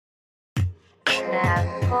Live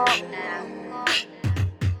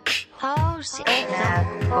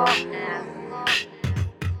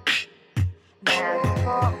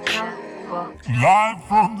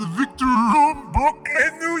from the Victory Room,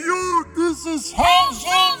 Brooklyn, New York, this is House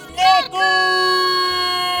of Knuckles!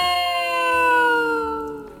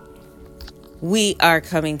 We are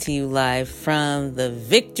coming to you live from the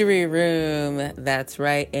Victory Room. That's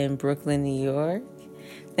right, in Brooklyn, New York.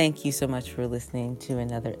 Thank you so much for listening to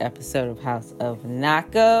another episode of House of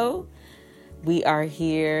Nako. We are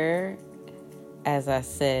here, as I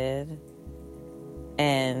said,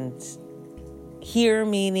 and here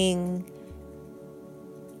meaning,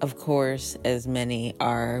 of course, as many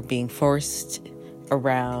are being forced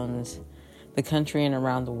around the country and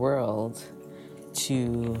around the world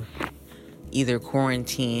to either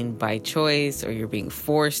quarantine by choice or you're being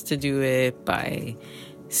forced to do it by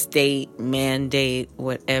state mandate,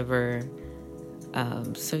 whatever.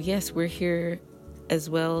 So yes, we're here as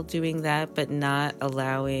well doing that, but not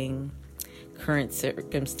allowing current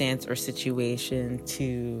circumstance or situation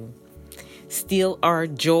to steal our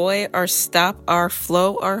joy or stop our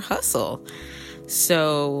flow or hustle.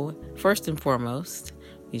 So first and foremost,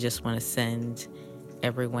 we just want to send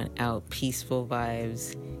everyone out peaceful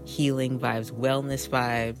vibes, healing vibes, wellness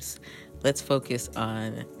vibes. Let's focus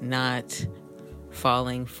on not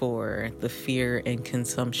falling for the fear and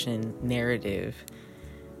consumption narrative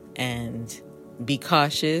and be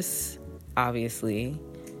cautious. Obviously,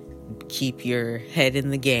 keep your head in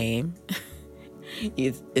the game.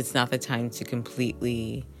 It's not the time to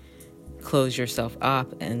completely close yourself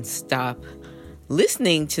up and stop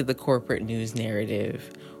listening to the corporate news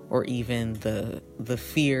narrative or even the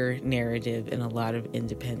fear narrative in a lot of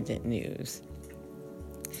independent news.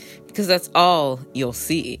 Because that's all you'll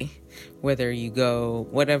see, whether you go,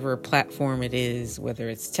 whatever platform it is, whether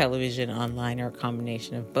it's television, online, or a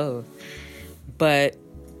combination of both. But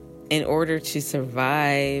in order to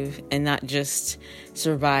survive, and not just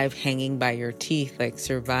survive hanging by your teeth, like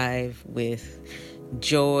survive with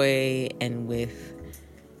joy and with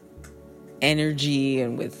energy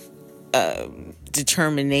and with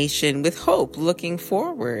determination, with hope, looking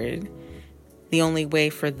forward, the only way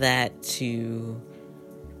for that to,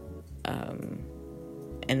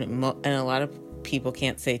 and a lot of people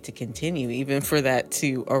can't say to continue, even for that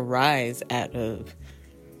to arise out of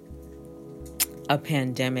a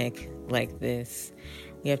pandemic like this,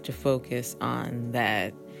 we have to focus on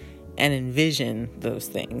that and envision those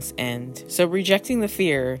things. And so rejecting the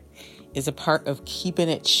fear is a part of keeping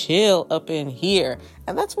it chill up in here.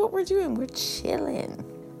 And that's what we're doing. We're chilling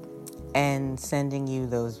and sending you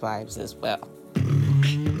those vibes as well.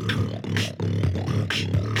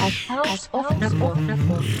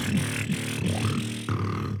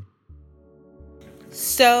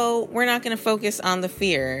 So we're not going to focus on the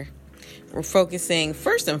fear. We're focusing,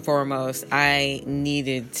 first and foremost, I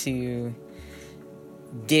needed to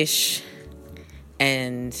dish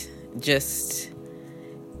and just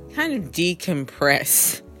kind of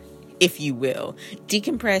decompress, if you will.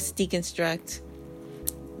 Decompress, deconstruct.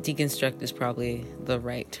 Deconstruct is probably the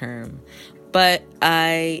right term. But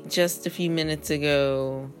I, just a few minutes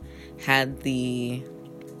ago, had the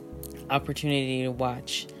opportunity to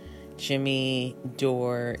watch Jimmy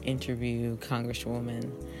Dore interview Congresswoman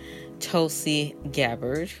Tulsi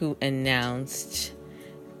Gabbard, who announced,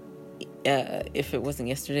 if it wasn't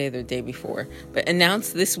yesterday or the day before, but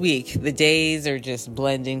announced this week. The days are just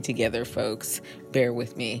blending together, folks. Bear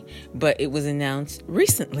with me. But it was announced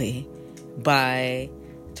recently by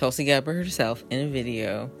Tulsi Gabbard herself in a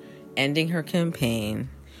video, ending her campaign,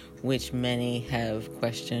 which many have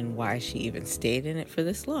questioned why she even stayed in it for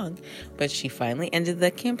this long. But she finally ended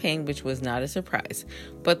the campaign, which was not a surprise.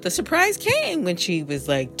 But the surprise came when she was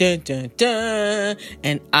like, dun, dun, dun,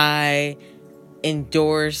 and I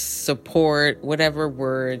endorse, support, whatever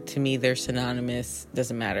word. To me, they're synonymous.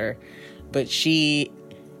 Doesn't matter. But she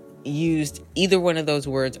used either one of those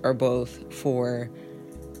words or both for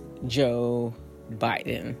Joe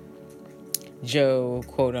Biden. Joe,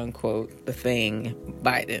 quote unquote, the thing,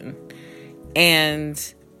 Biden.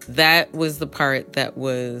 And that was the part that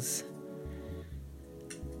was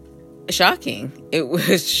shocking. It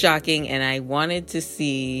was shocking, and I wanted to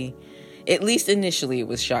see, at least initially it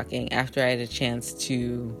was shocking. After I had a chance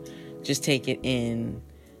to just take it in,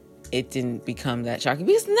 it didn't become that shocking,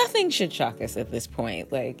 because nothing should shock us at this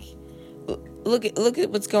point. Like, look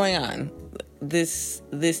at what's going on. This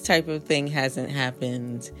type of thing hasn't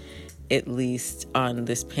happened, at least on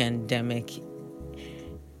this pandemic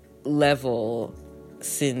level,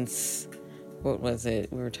 since, what was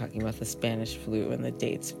it? We were talking about the Spanish flu and the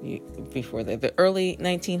dates before that, the early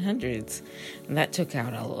 1900s. And that took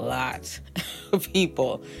out a lot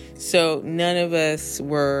people. So none of us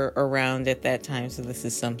were around at that time. So this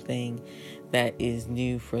is something that is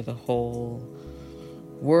new for the whole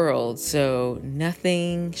world. So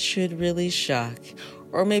nothing should really shock.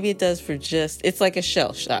 Or maybe it does for it's like a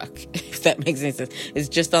shell shock, if that makes any sense. It's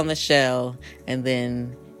just on the shell and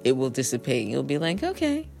then it will dissipate. You'll be like,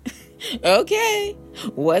 okay, okay,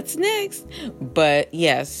 what's next? But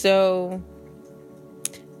yeah, so,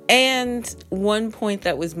 and one point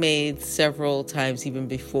that was made several times even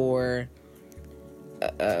before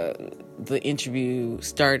the interview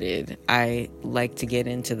started, I like to get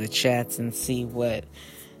into the chats and see what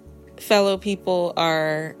fellow people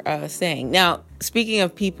are saying. Now, speaking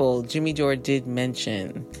of people, Jimmy Dore did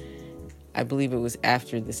mention, I believe it was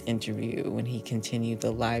after this interview when he continued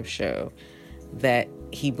the live show, that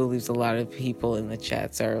he believes a lot of people in the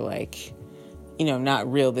chats are like,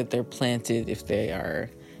 not real, that they're planted if they are,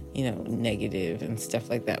 negative and stuff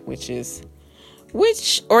like that, which,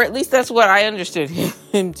 or at least that's what I understood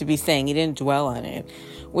him to be saying. He didn't dwell on it,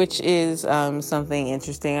 which is something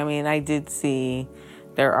interesting. I mean, I did see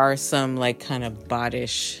there are some like kind of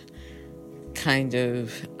bottish kind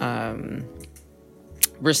of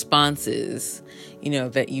responses,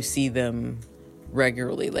 that you see them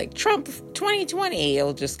regularly, like Trump 2020,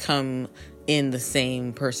 it'll just come in the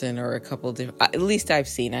same person or a couple different, at least I've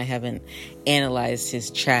seen. I haven't analyzed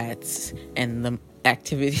his chats and the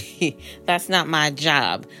activity. That's not my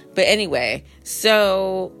job. But anyway,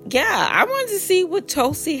 so yeah, I wanted to see what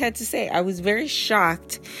Tulsi had to say. I was very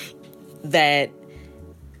shocked that,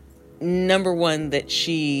 number one, that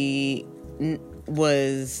she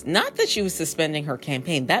was, not that she was suspending her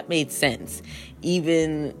campaign. That made sense.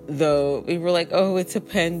 Even though we were like, oh, it's a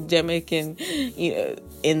pandemic, and,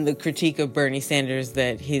 in the critique of Bernie Sanders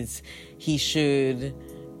that he should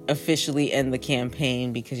officially end the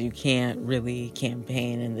campaign because you can't really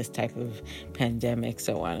campaign in this type of pandemic,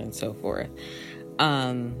 so on and so forth.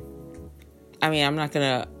 I mean, I'm not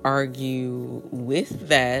going to argue with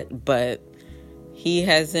that, but he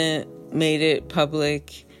hasn't made it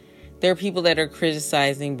public. There are people that are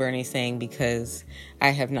criticizing Bernie, saying, because I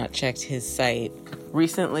have not checked his site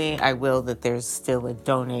recently, I will, that there's still a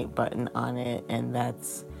donate button on it, and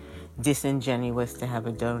that's disingenuous to have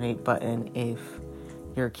a donate button if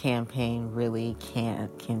your campaign really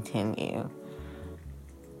can't continue.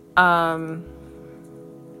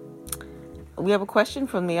 We have a question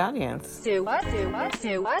from the audience.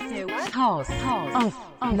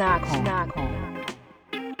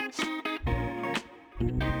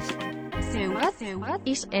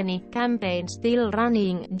 Is any campaign still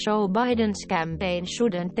running? Joe Biden's campaign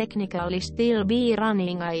shouldn't technically still be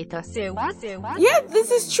running either. Yeah, this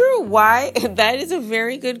is true. Why? That is a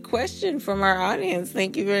very good question from our audience.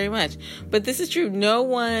 Thank you very much. But this is true. No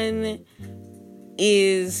one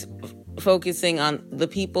is focusing on the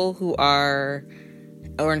people who are,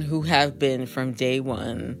 or who have been from day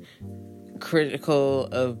one, critical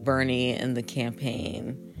of Bernie and the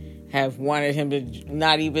campaign, have wanted him to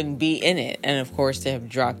not even be in it, and of course to have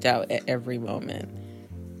dropped out at every moment.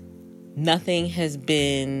 Nothing has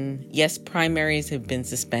been, yes, primaries have been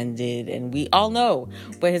suspended, and we all know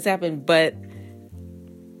what has happened, but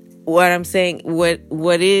what I'm saying,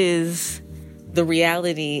 what is the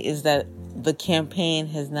reality is that the campaign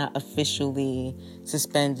has not officially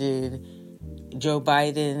suspended. Joe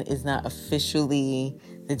Biden is not officially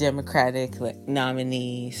the Democratic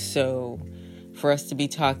nominee, so for us to be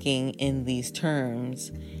talking in these terms,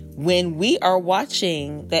 when we are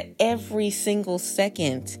watching that every single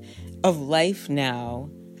second of life now,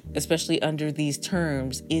 especially under these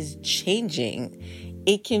terms, is changing.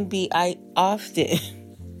 It can be, I often,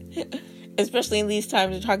 especially in these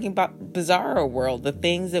times, we're talking about bizarro world, the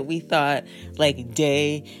things that we thought, like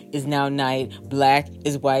day is now night, black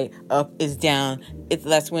is white, up is down.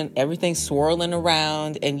 That's when everything's swirling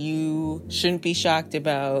around, and you shouldn't be shocked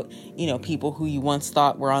about, people who you once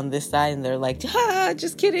thought were on this side, and they're like,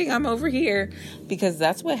 just kidding, I'm over here. Because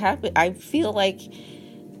that's what happened. I feel like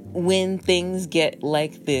when things get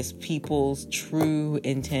like this, people's true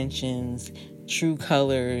intentions, true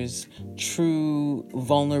colors, true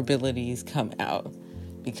vulnerabilities come out,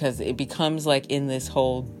 because it becomes like in this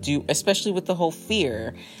whole especially with the whole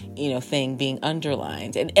fear, thing being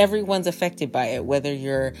underlined, and everyone's affected by it, whether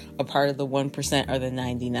you're a part of the 1% or the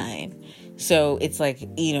 99. So it's like,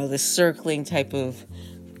 the circling type of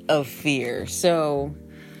fear. So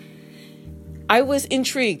I was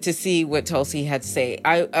intrigued to see what Tulsi had to say.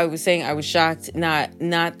 I was saying I was shocked, not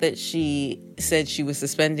that she said she was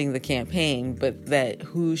suspending the campaign, but that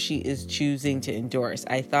who she is choosing to endorse.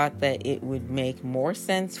 I thought that it would make more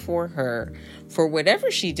sense for her, for whatever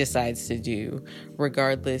she decides to do,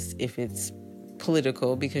 regardless if it's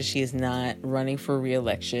political because she is not running for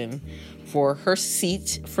re-election for her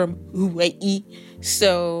seat from Hawaii.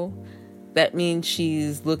 So that means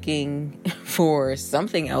she's looking for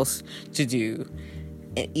something else to do.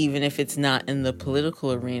 Even if it's not in the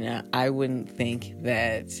political arena, I wouldn't think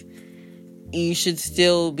that you should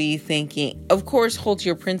still be thinking, of course, hold to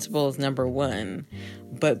your principles, number one,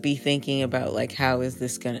 but be thinking about, like, how is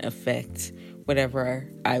this going to affect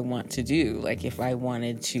whatever I want to do? Like, if I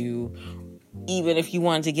wanted to, even if you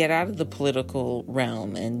wanted to get out of the political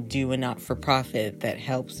realm and do a not-for-profit that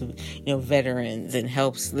helps, veterans and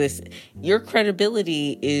helps this, your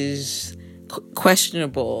credibility is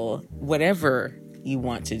questionable, whatever you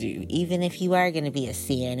want to do. Even if you are going to be a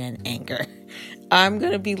CNN anchor, I'm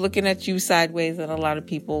going to be looking at you sideways, and a lot of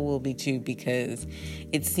people will be too, because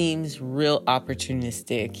it seems real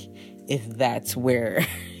opportunistic if that's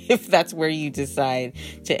where you decide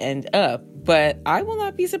to end up. But I will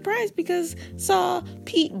not be surprised, because saw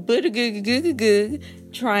Pete Buttigieg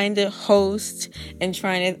trying to host and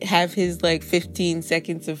trying to have his 15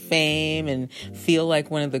 seconds of fame and feel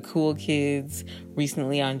like one of the cool kids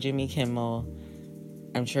recently on Jimmy Kimmel.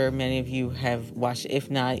 I'm sure many of you have watched it.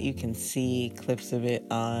 If not, you can see clips of it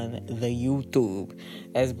on the YouTube,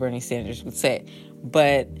 as Bernie Sanders would say.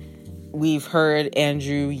 But we've heard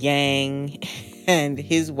Andrew Yang and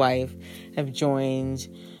his wife have joined,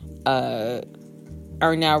 are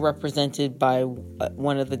now represented by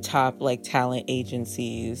one of the top talent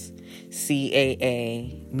agencies,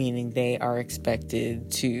 CAA, meaning they are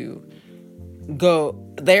expected to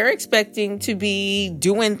they're expecting to be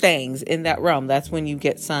doing things in that realm. That's when you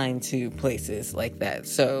get signed to places like that.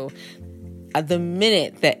 So the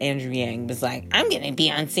minute that Andrew Yang was like, I'm going to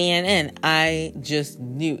be on CNN, I just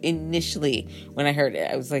knew initially when I heard it,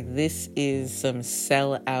 I was like, this is some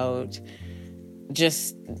sellout.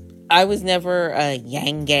 I was never a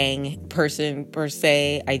Yang Gang person per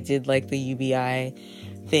se. I did like the UBI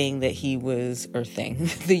thing that he was,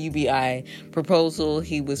 the UBI proposal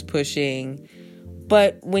he was pushing.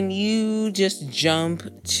 But when you just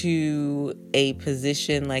jump to a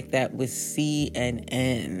position like that with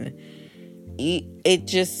CNN, it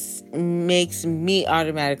just makes me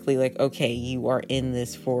automatically like, okay, you are in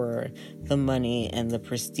this for the money and the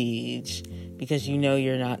prestige, because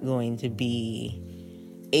you're not going to be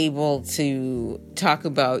able to talk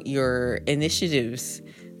about your initiatives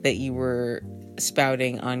that you were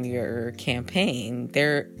spouting on your campaign.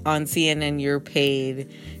 They're on CNN, you're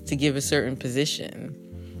paid to give a certain position.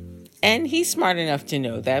 And he's smart enough to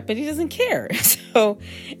know that, but he doesn't care.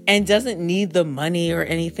 And doesn't need the money or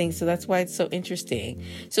anything. So that's why it's so interesting.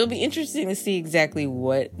 So it'll be interesting to see exactly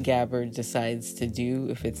what Gabbard decides to do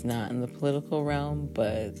if it's not in the political realm,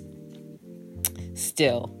 but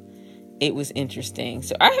still, it was interesting.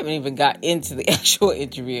 So I haven't even got into the actual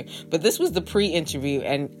interview, but this was the pre-interview,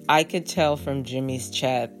 and I could tell from Jimmy's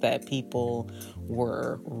chat that people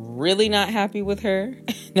were really not happy with her,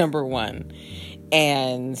 number one.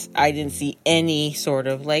 And I didn't see any sort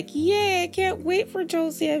of I can't wait for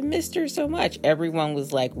Josie, I've missed her so much. Everyone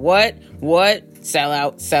was like, what, sell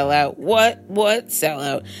out, what, sell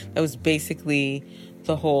out. That was basically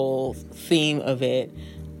the whole theme of it.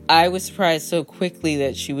 I was surprised so quickly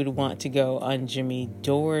that she would want to go on Jimmy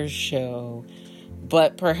Dore's show.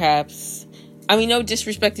 But perhaps, no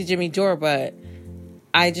disrespect to Jimmy Dore, but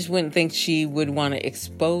I just wouldn't think she would want to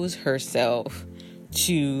expose herself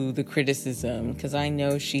to the criticism, because I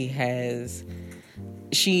know she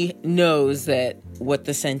knows that what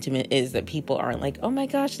the sentiment is, that people aren't like, oh my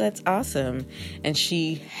gosh, that's awesome. And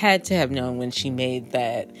she had to have known when she made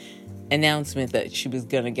that announcement that she was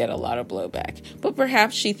going to get a lot of blowback. But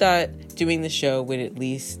perhaps she thought doing the show would at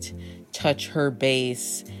least touch her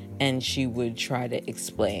base and she would try to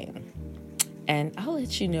explain. And I'll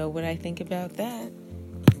let you know what I think about that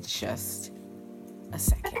in just a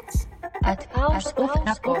second. At House of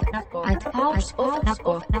Nako. At House of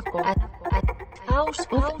Nako. At House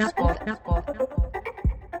of Nako.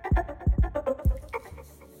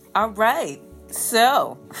 All right.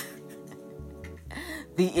 So,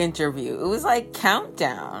 the interview. It was like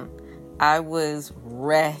countdown. I was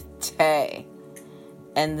ready.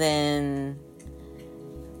 And then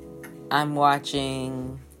I'm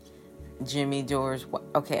watching Jimmy Dore's wife.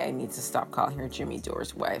 Okay, I need to stop calling her Jimmy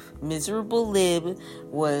Dore's wife. Miserable Lib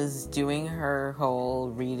was doing her whole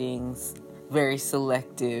readings, very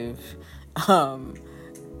selective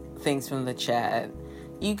things from the chat.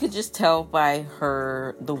 You could just tell by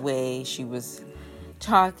the way she was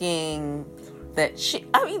talking that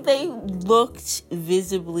they looked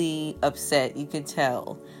visibly upset. You could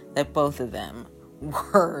tell that both of them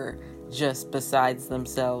were just besides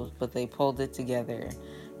themselves, but they pulled it together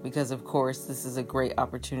because of course this is a great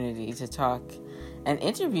opportunity to talk and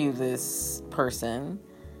interview this person,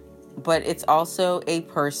 but it's also a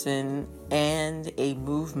person and a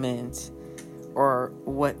movement, or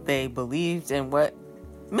what they believed and what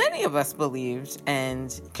many of us believed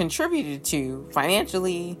and contributed to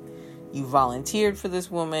financially. You volunteered for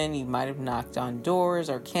this woman. You might have knocked on doors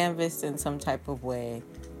or canvassed in some type of way.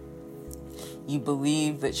 You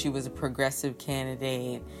believed that she was a progressive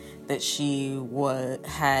candidate, that she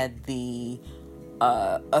had the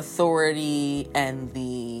authority and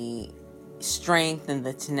the strength and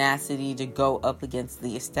the tenacity to go up against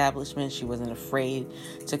the establishment. She wasn't afraid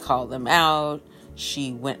to call them out.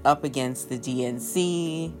 She went up against the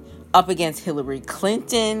DNC, up against Hillary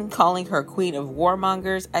Clinton, calling her queen of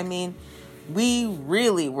warmongers. I mean, we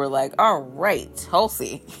really were like, all right,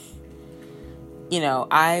 Tulsi. You know,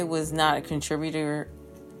 I was not a contributor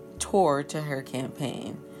to her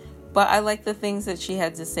campaign, but I like the things that she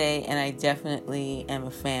had to say, and I definitely am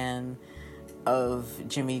a fan of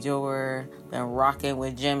Jimmy Dore. Been rocking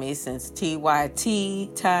with Jimmy since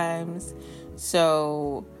TYT times.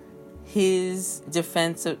 So his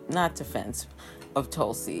not defense of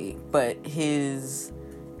Tulsi, but his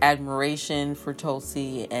admiration for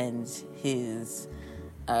Tulsi and his,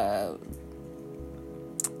 not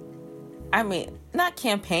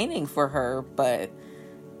campaigning for her, but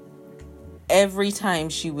every time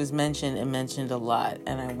she was mentioned, and mentioned a lot,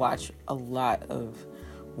 and I watch a lot of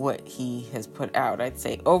what he has put out. I'd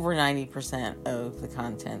say over 90% of the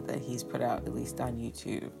content that he's put out, at least on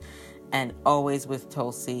YouTube. And always with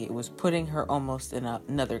Tulsi, it was putting her almost in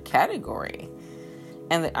another category.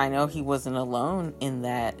 And I know he wasn't alone in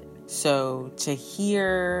that. So to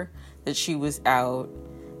hear that she was out,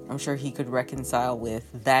 I'm sure he could reconcile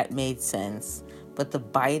with, that made sense. But the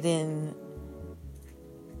Biden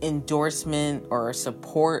endorsement or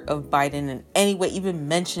support of Biden in any way, even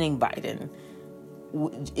mentioning Biden,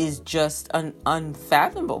 is just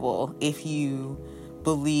unfathomable if you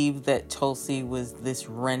believe that Tulsi was this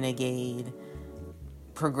renegade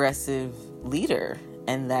progressive leader,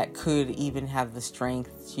 and that could even have the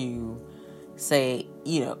strength to say,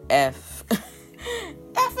 F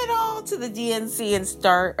it all to the DNC and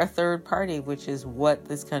start a third party, which is what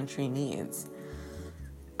this country needs.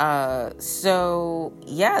 So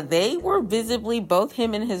yeah, they were visibly, both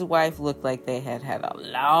him and his wife looked like they had a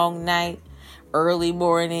long night, early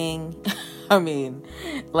morning.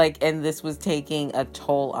 And this was taking a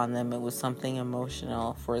toll on them. It was something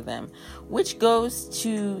emotional for them, which goes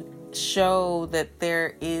to show that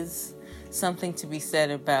there is something to be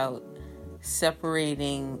said about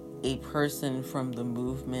separating a person from the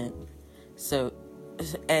movement. So,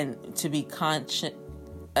 and to be conscious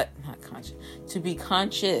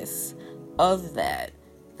of that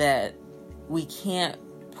we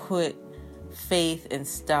can't put faith and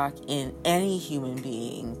stock in any human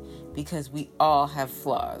being, because we all have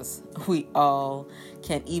flaws. We all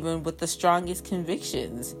can, even with the strongest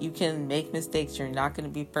convictions, you can make mistakes. You're not going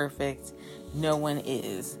to be perfect. No one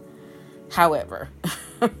is. However,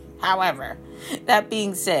 that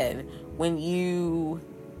being said, when you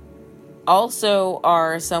also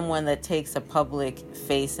are someone that takes a public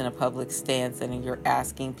face and a public stance, and you're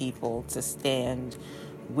asking people to stand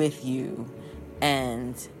with you,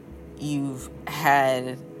 and you've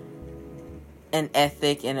had an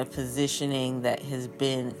ethic and a positioning that has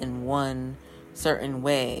been in one certain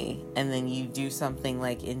way, and then you do something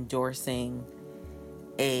like endorsing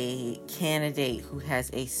a candidate who has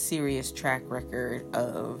a serious track record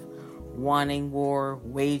of wanting war,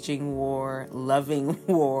 waging war, loving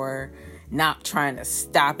war, not trying to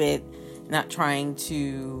stop it, not trying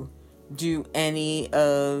to do any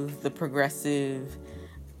of the progressive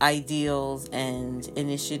ideals and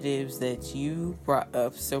initiatives that you brought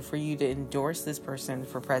up. So for you to endorse this person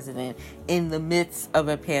for president in the midst of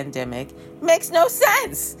a pandemic makes no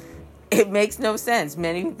sense. It makes no sense.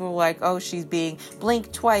 Many people are like, oh, she's being,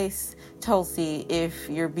 blink twice, Tulsi, if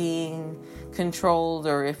you're being controlled,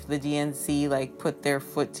 or if the DNC put their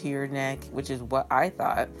foot to your neck, which is what I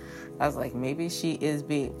thought. I was like, maybe she is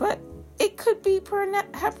being, but it could be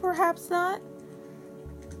perhaps not.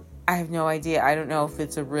 I have no idea. I don't know if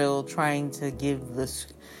it's a real trying to give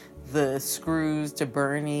the screws to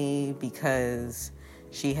Bernie because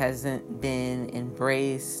she hasn't been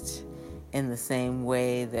embraced in the same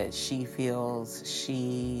way that she feels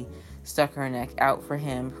she stuck her neck out for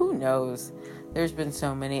him. Who knows? There's been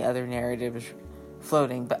so many other narratives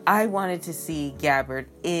floating, but I wanted to see Gabbard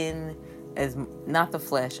in, as not the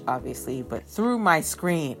flesh, obviously, but through my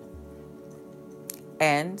screen,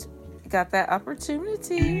 and got that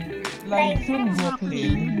opportunity. Live from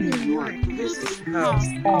Brooklyn, New York, this is House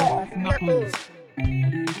of Knuckles.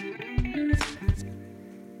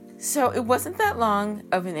 So it wasn't that long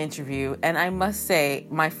of an interview, and I must say,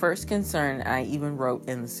 my first concern, I even wrote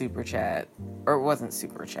in the super chat, or it wasn't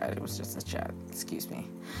super chat, it was just a chat, excuse me.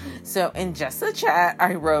 So in just the chat,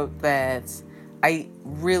 I wrote that I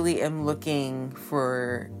really am looking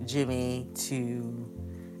for Jimmy to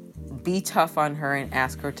be tough on her and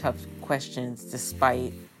ask her tough questions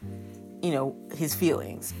despite, his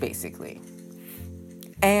feelings, basically.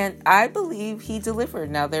 And I believe he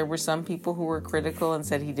delivered. Now, there were some people who were critical and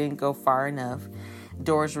said he didn't go far enough.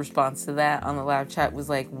 Dora's response to that on the live chat was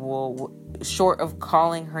like, well, short of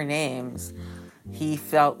calling her names, he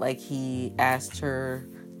felt like he asked her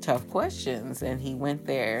tough questions, and he went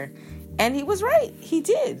there. And he was right. He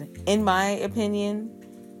did. In my opinion,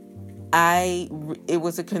 it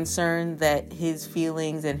was a concern that his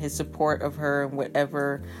feelings and his support of her and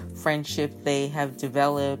whatever friendship they have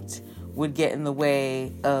developed would get in the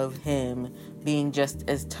way of him being just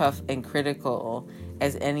as tough and critical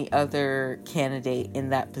as any other candidate in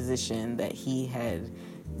that position that he had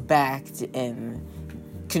backed and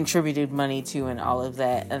contributed money to and all of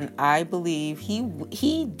that. And I believe he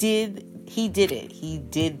did it. He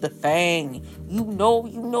did the thing. You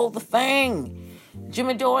know the thing.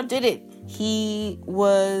 Jimmy Dore did it. He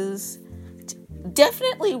was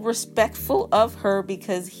definitely respectful of her,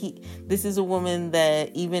 because this is a woman that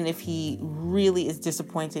even if he really is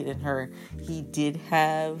disappointed in her, he did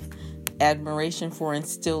have admiration for and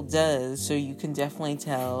still does. So you can definitely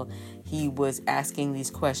tell he was asking these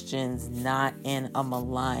questions not in a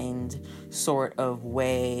maligned sort of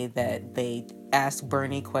way that they ask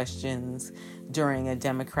Bernie questions during a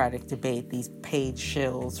Democratic debate, these paid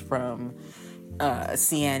shills from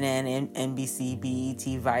CNN, NBC,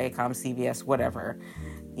 BET, Viacom, CBS, whatever.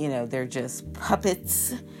 They're just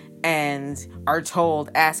puppets and are told,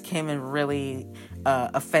 ask him in really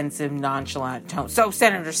offensive, nonchalant tone. So,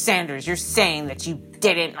 Senator Sanders, you're saying that you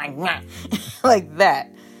didn't like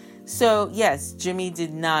that. So, yes, Jimmy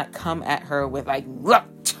did not come at her with like, look,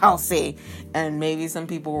 Tulsi. And maybe some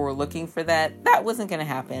people were looking for that. That wasn't going to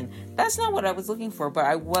happen. That's not what I was looking for. But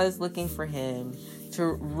I was looking for him to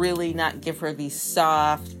really not give her these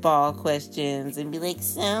softball questions and be like,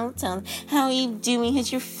 so, tell me, how are you doing? How's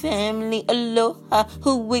your family? Aloha,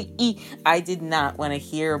 Hawaii. I did not want to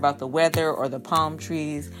hear about the weather or the palm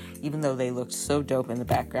trees, even though they looked so dope in the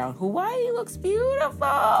background. Hawaii looks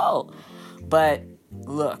beautiful. But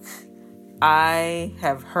look, I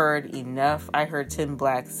have heard enough. I heard Tim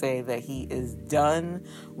Black say that he is done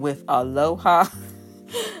with Aloha.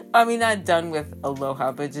 I mean, not done with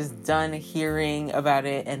Aloha, but just done hearing about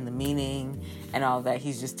it and the meaning and all that.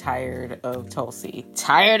 He's just tired of Tulsi.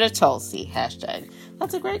 Tired of Tulsi, hashtag.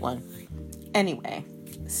 That's a great one. Anyway,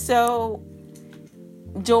 so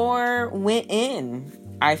Dore went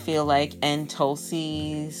in, I feel like, and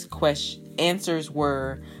Tulsi's answers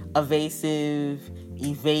were evasive,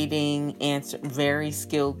 evading, very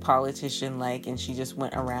skilled politician-like, and she just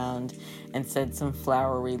went around and said some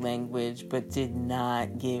flowery language, but did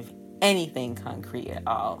not give anything concrete at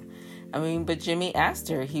all. I mean, but Jimmy asked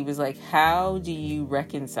her, he was like, how do you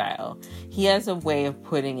reconcile? He has a way of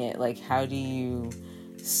putting it, like, how do you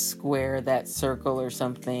square that circle or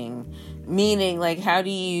something? Meaning, like, how do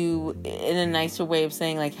you, in a nicer way of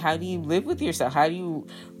saying, like, how do you live with yourself? How do you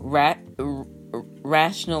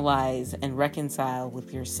rationalize and reconcile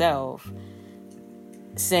with yourself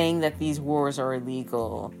saying that these wars are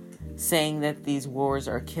illegal, saying that these wars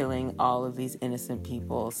are killing all of these innocent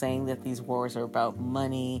people, saying that these wars are about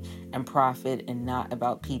money and profit and not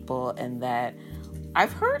about people? And that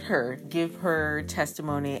I've heard her give her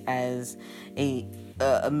testimony as a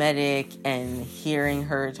medic, and hearing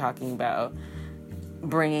her talking about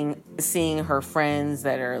seeing her friends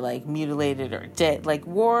that are like mutilated or dead, like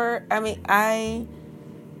war. I mean,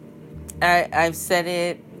 I've said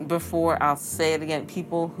it before, I'll say it again.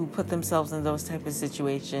 People who put themselves in those type of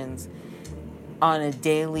situations on a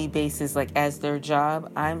daily basis, like as their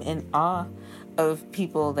job, I'm in awe of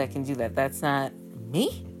people that can do that. That's not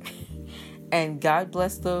me. And God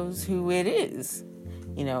bless those who it is.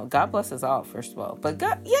 God bless us all, first of all. But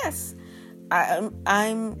God, yes,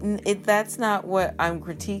 that's not what I'm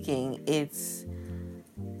critiquing.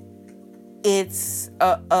 It's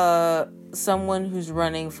someone who's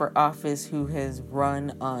running for office who has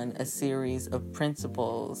run on a series of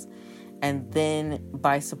principles, and then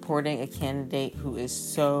by supporting a candidate who is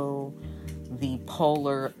so the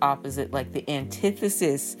polar opposite, like the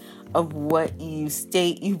antithesis of what you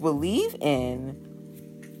state you believe in,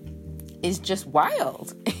 is just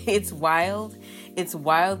wild. It's wild. It's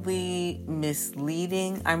wildly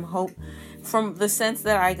misleading. From the sense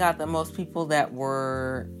that I got, that most people that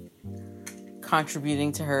were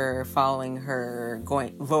contributing to her, following her,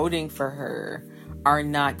 voting for her, are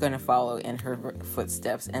not going to follow in her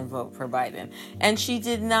footsteps and vote for Biden. And she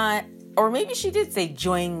did not, or maybe she did say,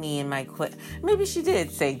 join me in my maybe she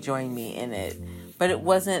did say, join me in it. But it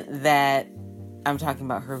wasn't that, I'm talking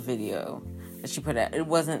about her video that she put out. It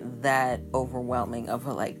wasn't that overwhelming of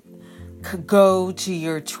a, like, go to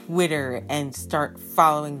your Twitter and start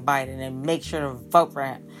following Biden and make sure to vote for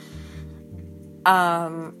him.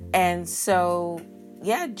 And so,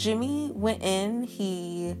 yeah, Jimmy went in.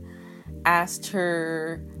 He asked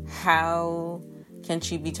her, how can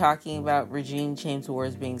she be talking about regime change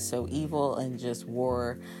wars being so evil and just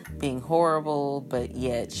war being horrible, but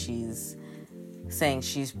yet she's saying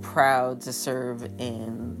she's proud to serve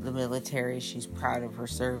in the military. She's proud of her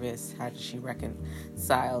service. How does she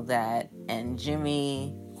reconcile that? And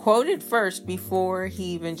Jimmy quoted first before he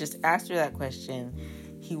even just asked her that question.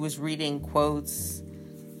 He was reading quotes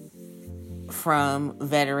from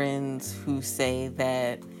veterans who say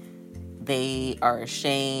that they are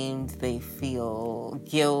ashamed, they feel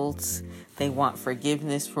guilt, they want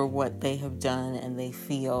forgiveness for what they have done, and they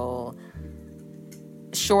feel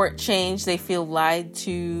shortchanged, they feel lied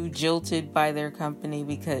to, jilted by their company,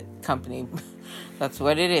 that's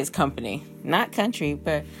what it is, company, not country,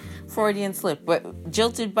 but Freudian slip, but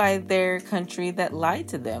jilted by their country that lied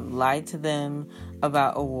to them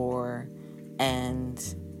about a war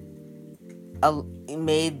and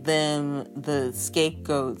made them the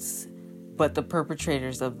scapegoats, but the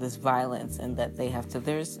perpetrators of this violence, and that they have to.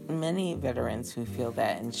 There's many veterans who feel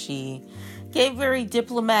that, and she gave very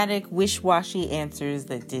diplomatic, wish-washy answers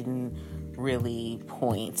that didn't really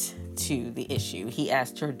point to the issue. He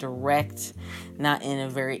asked her direct, not in a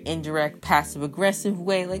very indirect, passive-aggressive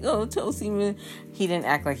way, like, oh, Tulsi. He didn't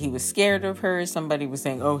act like he was scared of her. Somebody was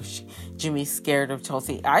saying, oh, Jimmy's scared of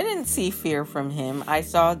Tulsi. I didn't see fear from him. I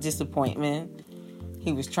saw disappointment.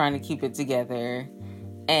 He was trying to keep it together.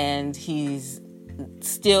 And he's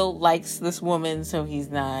still likes this woman, so he's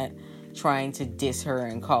not trying to diss her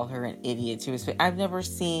and call her an idiot to his face. I've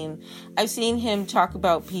seen him talk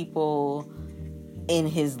about people in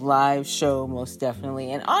his live show, most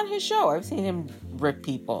definitely. And on his show, I've seen him rip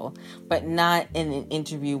people, but not in an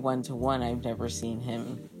interview one-to-one. I've never seen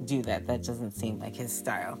him do that. That doesn't seem like his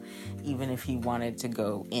style. Even if he wanted to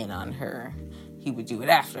go in on her, he would do it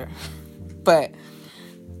after. But,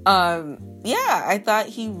 yeah, I thought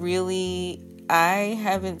I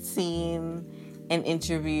haven't seen an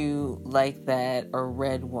interview like that or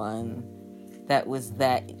read one that was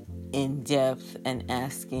that in-depth and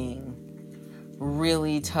asking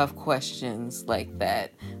really tough questions like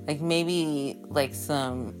that. Like maybe like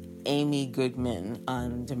some Amy Goodman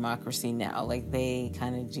on Democracy Now! Like they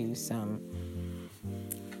kind of do some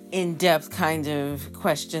in-depth kind of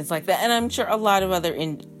questions like that. And I'm sure a lot of other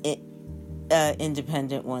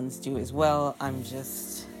independent ones do as well. I'm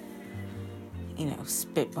just,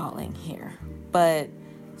 spitballing here. But,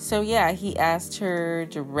 so yeah, he asked her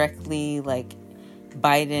directly, like,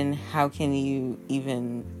 Biden, how can you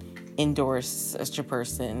even endorse such a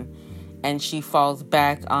person? And she falls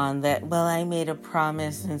back on that, well, I made a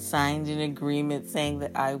promise and signed an agreement saying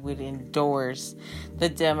that I would endorse the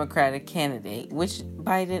Democratic candidate, which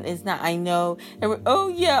Biden is not. I know,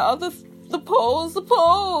 all the polls,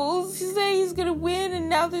 you say he's going to win, and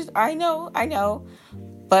now I know.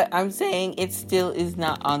 But I'm saying it still is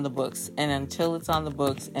not on the books. And until it's on the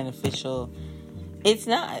books and official, it's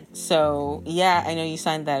not. So, yeah, I know you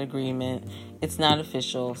signed that agreement. It's not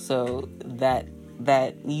official. So that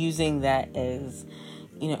using that as,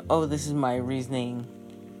 this is my reasoning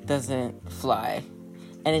doesn't fly.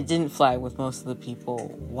 And it didn't fly with most of the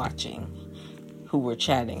people watching who were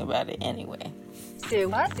chatting about it anyway.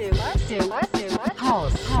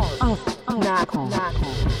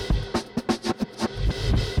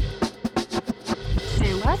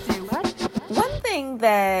 One thing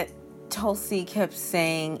that Tulsi kept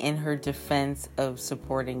saying in her defense of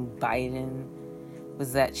supporting Biden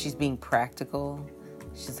was that she's being practical.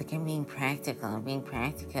 She's like, I'm being practical,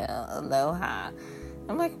 aloha.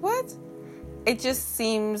 I'm like, what? It just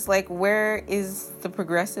seems like, where is the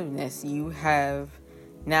progressiveness? You have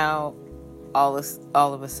now all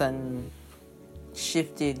of a sudden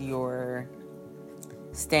shifted your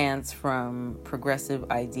stance from progressive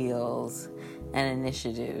ideals and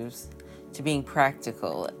initiatives to being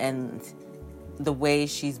practical, and the way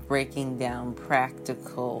she's breaking down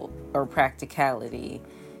practicality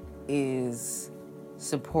is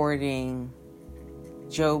supporting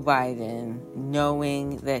Joe Biden,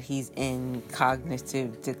 knowing that he's in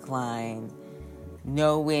cognitive decline,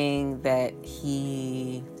 knowing that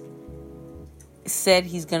he said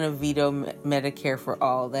he's going to veto Medicare for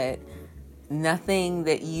all, that nothing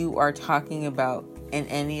that you are talking about in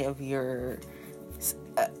any of your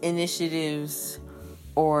initiatives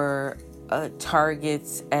or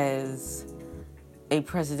targets as a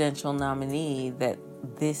presidential nominee that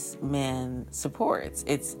this man supports.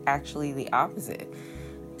 It's actually the opposite.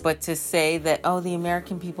 But to say that, oh, the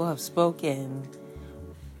American people have spoken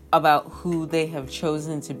about who they have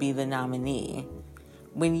chosen to be the nominee,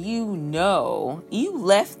 when you know you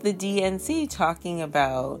left the DNC talking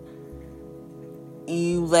about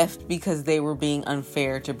you left because they were being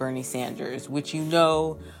unfair to Bernie Sanders, which you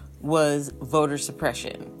know was voter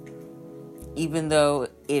suppression, even though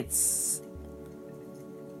it's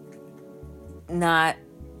not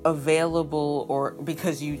available or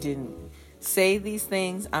because you didn't say these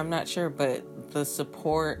things. I'm not sure, but the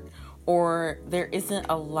support, or there isn't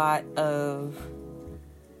a lot of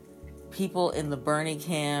people in the Bernie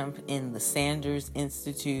camp, in the Sanders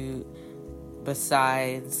Institute,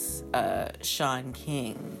 besides Sean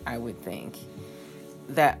King, I would think,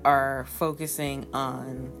 that are focusing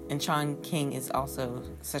on, and Sean King is also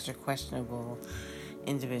such a questionable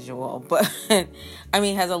individual, but I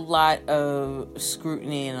mean, has a lot of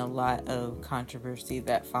scrutiny and a lot of controversy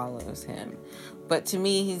that follows him. But to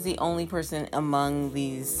me, he's the only person among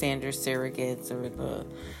these Sanders surrogates or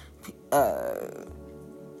the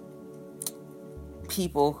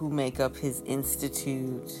people who make up his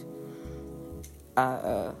institute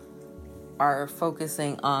are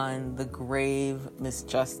focusing on the grave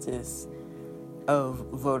misjustice of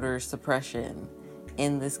voter suppression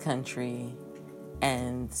in this country,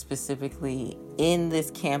 and specifically in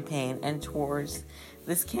this campaign and towards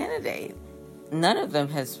this candidate. None of them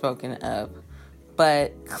has spoken up,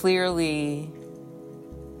 but clearly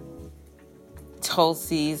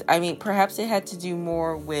Tulsi's, I mean, perhaps it had to do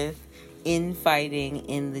more with infighting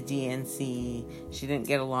in the DNC. She didn't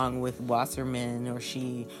get along with Wasserman, or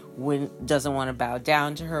she doesn't want to bow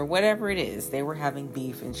down to her, whatever it is. They were having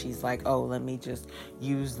beef, and she's like, oh, let me just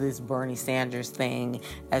use this Bernie Sanders thing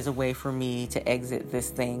as a way for me to exit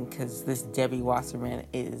this thing, because this Debbie Wasserman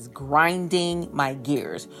is grinding my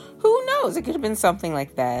gears. Who knows? It could have been something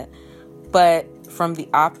like that. But from the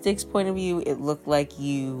optics point of view, it looked like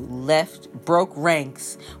you broke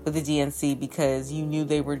ranks with the DNC because you knew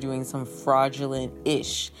they were doing some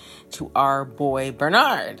fraudulent-ish to our boy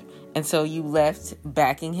Bernard. And so you left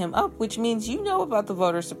backing him up, which means you know about the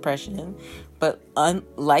voter suppression. But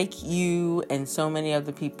unlike you and so many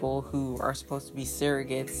other people who are supposed to be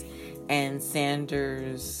surrogates and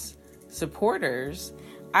Sanders supporters,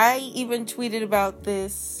 I even tweeted about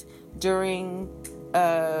this during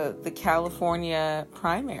the California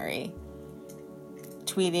primary,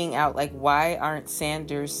 tweeting out, like, why aren't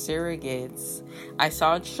Sanders surrogates? I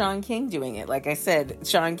saw Sean King doing it. Like I said,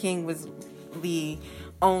 Sean King was the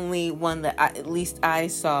only one that at least I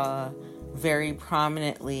saw very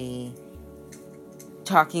prominently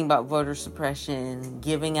talking about voter suppression,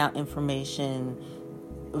 giving out information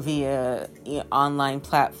via online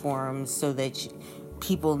platforms so that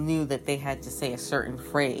people knew that they had to say a certain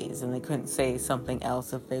phrase and they couldn't say something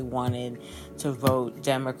else if they wanted to vote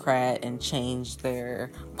Democrat and change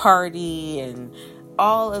their party, and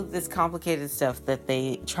all of this complicated stuff that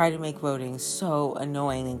they try to make voting so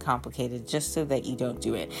annoying and complicated just so that you don't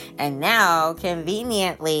do it. And now,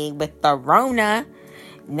 conveniently, with the Rona,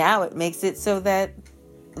 now it makes it so that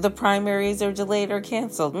the primaries are delayed or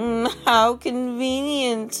canceled. How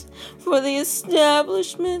convenient for the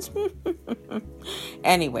establishment.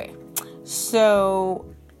 Anyway, so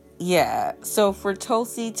for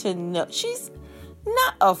Tulsi to know, she's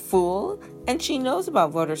not a fool, and she knows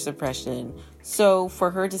about voter suppression. So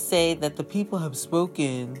for her to say that the people have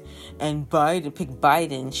spoken and pick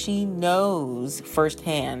Biden, she knows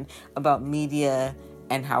firsthand about media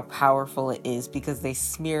and how powerful it is, because they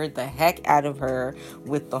smeared the heck out of her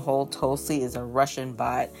with the whole Tulsi is a Russian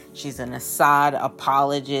bot. She's an Assad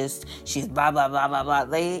apologist. She's blah, blah, blah, blah, blah.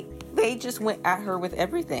 They just went at her with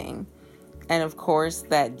everything. And of course,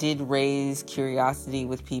 that did raise curiosity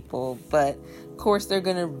with people. But of course, they're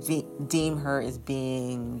going to deem her as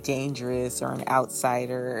being dangerous or an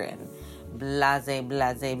outsider and blase,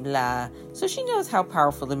 blase, blah. So she knows how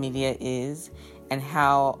powerful the media is, and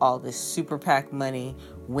how all this super PAC money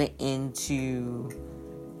went into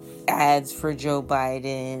ads for Joe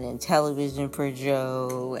Biden and television for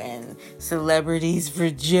Joe and celebrities for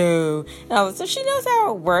Joe. So she knows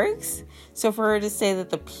how it works. So for her to say that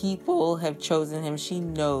the people have chosen him, she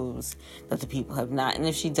knows that the people have not. And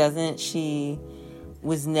if she doesn't, she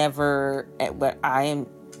was never at what I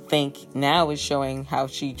think now is showing how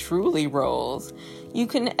she truly rolls. You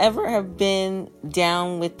can ever have been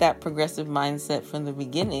down with that progressive mindset from the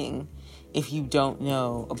beginning if you don't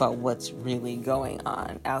know about what's really going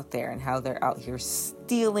on out there and how they're out here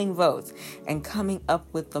stealing votes and coming up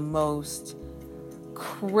with the most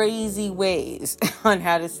crazy ways on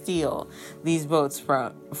how to steal these votes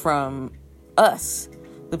from us,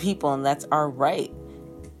 the people, and that's our right.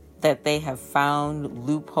 That they have found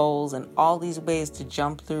loopholes and all these ways to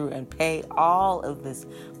jump through and pay all of this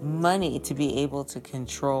money to be able to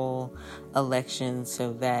control elections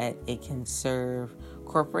so that it can serve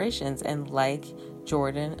corporations. And like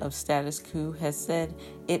Jordan of Status Coup has said,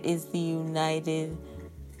 it is the United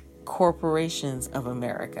Corporations of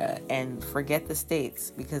America. And forget the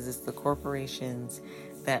states, because it's the corporations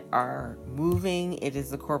that are moving. It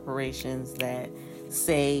is the corporations that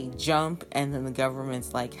say jump, and then the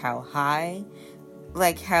government's like, how high?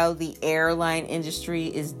 Like how the airline industry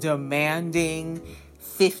is demanding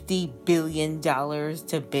 $50 billion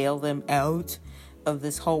to bail them out of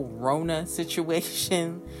this whole Rona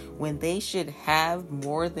situation, when they should have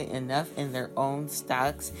more than enough in their own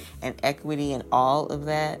stocks and equity and all of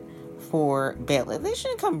that for bail. They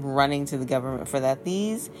shouldn't come running to the government for that.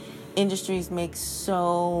 These industries make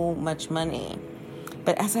so much money.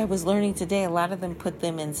 But as I was learning today, a lot of them put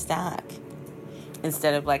them in stock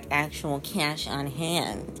instead of like actual cash on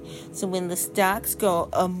hand. So when the stocks go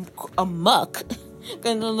amok,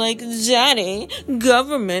 and they're like, Daddy,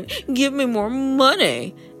 government, give me more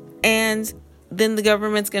money. And then the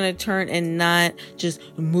government's going to turn and not just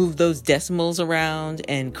move those decimals around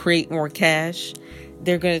and create more cash.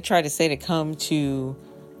 They're going to try to say to come to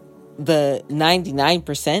the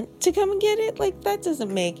 99% to come and get it. Like, that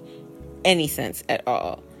doesn't make any sense at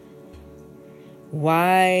all.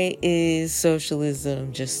 Why is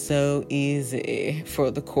socialism just so easy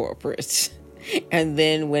for the corporates? And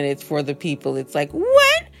then when it's for the people, it's like,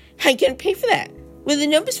 what? How you gonna pay for that? What are the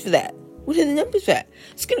numbers for that? What are the numbers for that?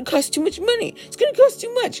 It's gonna cost too much money. It's gonna cost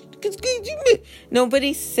too much.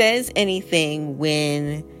 Nobody says anything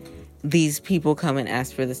when these people come and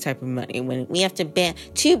ask for this type of money, when we have to ban,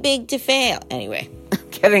 too big to fail. Anyway, I'm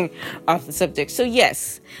getting off the subject. So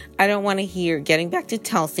yes, I don't want to hear, getting back to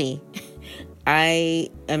Tulsi, I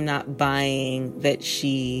am not buying that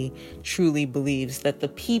she truly believes that the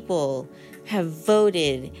people have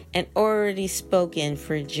voted and already spoken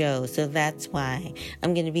for Joe. So that's why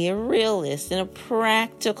I'm going to be a realist and a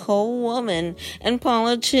practical woman and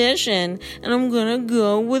politician, and I'm going to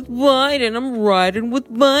go with Biden. I'm riding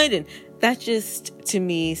with Biden. That just, to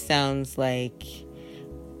me, sounds like,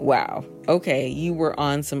 wow, okay, you were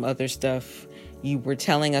on some other stuff. You were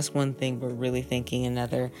telling us one thing, but really thinking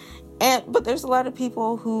another. But there's a lot of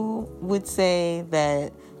people who would say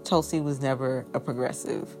that Tulsi was never a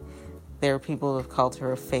progressive. There are people who have called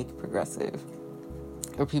her a fake progressive,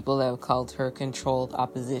 or people that have called her controlled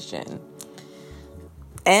opposition.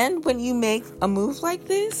 And when you make a move like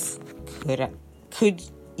this, could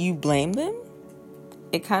you blame them?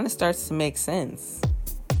 It kind of starts to make sense.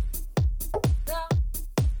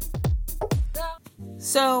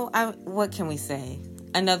 So, what can we say?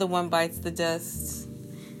 Another one bites the dust.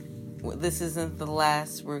 This isn't the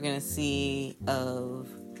last we're going to see of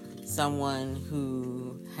someone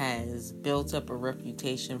who has built up a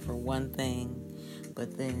reputation for one thing,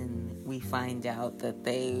 but then we find out that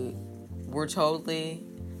they were totally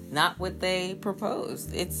not what they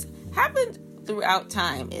proposed. It's happened throughout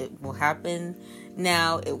time. It will happen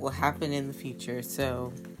now. It will happen in the future.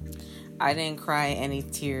 So I didn't cry any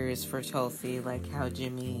tears for Tulsi like how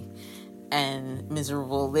Jimmy and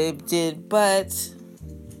Miserable Lib did, but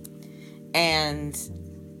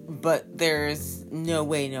there's no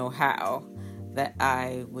way, no how that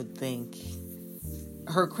I would think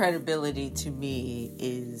her credibility to me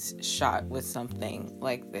is shot with something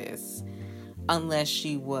like this, unless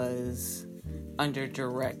she was under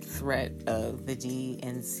direct threat of the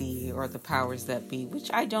DNC or the powers that be,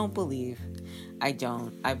 which I don't believe. I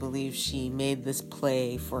don't. I believe she made this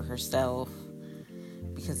play for herself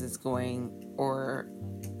because it's going, or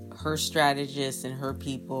her strategists and her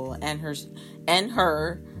people and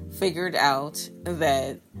her figured out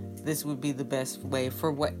that this would be the best way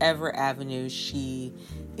for whatever avenue she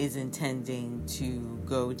is intending to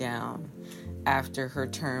go down after her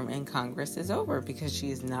term in Congress is over, because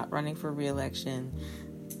she is not running for re-election.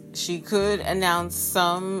 She could announce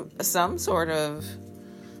some sort of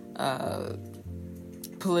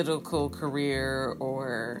political career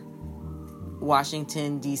or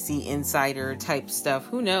Washington, D.C. insider type stuff.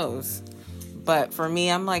 Who knows? But for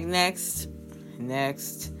me, I'm like, next,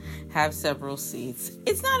 have several seats.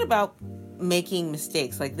 It's not about making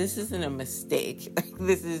mistakes. Like, this isn't a mistake. Like,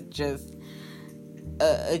 this is just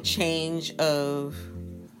a change of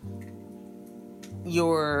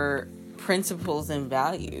your principles and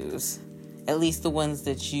values. At least the ones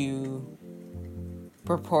that you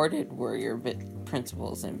purported were your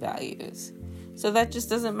principles and values. So that just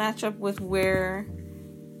doesn't match up with where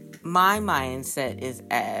my mindset is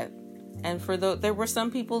at. And there were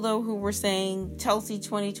some people, though, who were saying Tulsi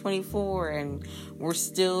 2024, and we're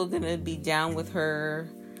still going to be down with her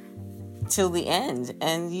till the end.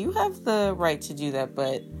 And you have the right to do that,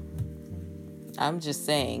 but I'm just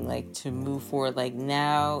saying, like, to move forward, like,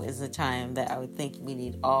 now is the time that I would think we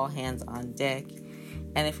need all hands on deck.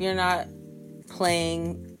 And if you're not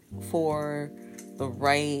playing for the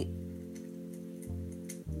right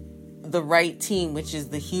team, which is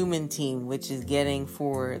the human team, which is getting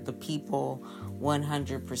for the people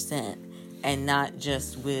 100%, and not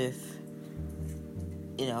just with,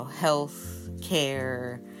 health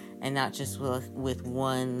care, and not just with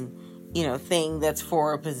one, thing that's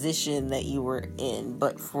for a position that you were in,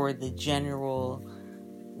 but for the general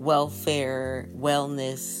welfare,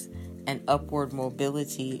 wellness, and upward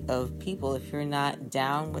mobility of people. If you're not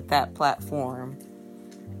down with that platform,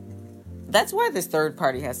 that's why this third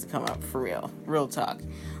party has to come up, for real talk.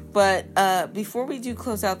 But before we do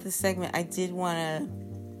close out this segment, I did want to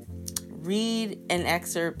read an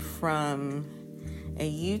excerpt from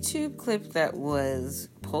a YouTube clip that was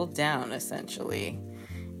pulled down, essentially.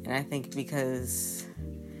 And I think because,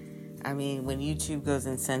 when YouTube goes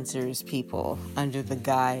and censors people under the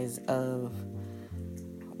guise of,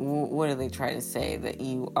 what do they try to say? That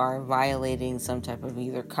you are violating some type of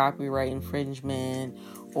either copyright infringement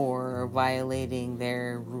or violating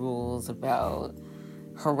their rules about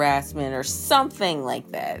harassment or something like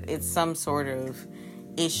that. It's some sort of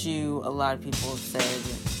issue. A lot of people have said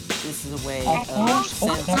this is a way of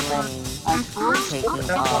censoring, taking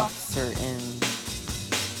off certain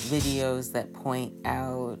videos that point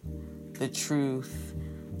out the truth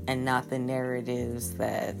and not the narratives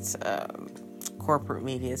that corporate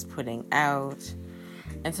media is putting out.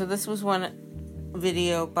 And so this was one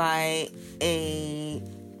video by a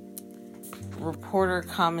reporter,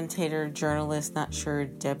 commentator, journalist, not sure,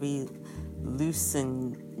 Debbie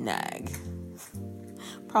Lucenag.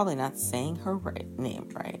 Probably not saying her name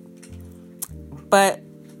right. But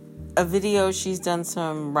a video, she's done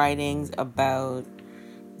some writings about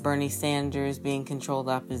Bernie Sanders being controlled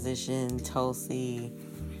opposition, Tulsi,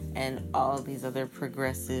 and all these other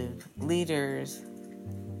progressive leaders.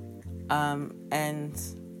 And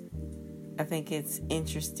I think it's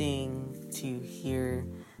interesting to hear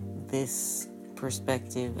this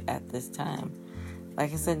perspective at this time.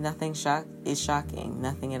 Like I said, nothing is shocking,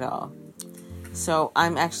 nothing at all. So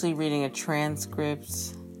I'm actually reading a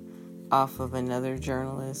transcript off of another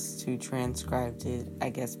journalist who transcribed it, I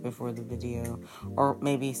guess, before the video, or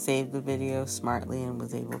maybe saved the video smartly and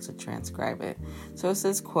was able to transcribe it. So it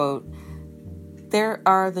says, quote, "There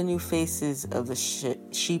are the new faces of the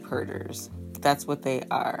sheep herders. That's what they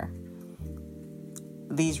are.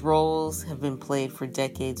 These roles have been played for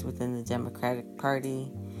decades within the Democratic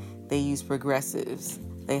Party. They use progressives.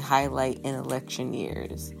 They highlight in election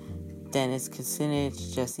years. Dennis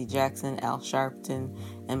Kucinich, Jesse Jackson, Al Sharpton,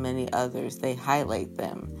 and many others. They highlight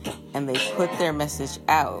them, and they put their message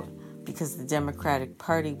out because the Democratic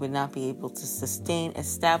Party would not be able to sustain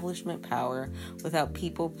establishment power without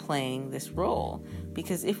people playing this role.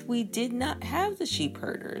 Because if we did not have the sheep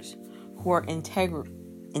herders, who are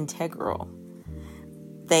integral,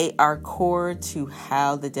 they are core to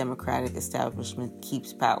how the Democratic establishment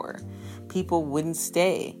keeps power, people wouldn't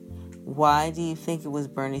stay. Why do you think it was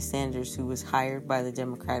Bernie Sanders who was hired by the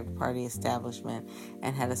Democratic Party establishment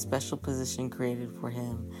and had a special position created for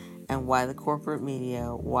him? And why the corporate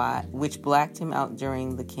media, which blacked him out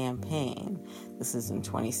during the campaign, this is in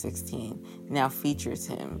 2016, now features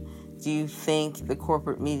him? Do you think the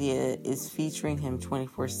corporate media is featuring him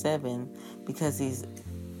 24/7 because he's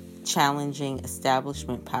challenging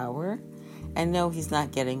establishment power? And no, he's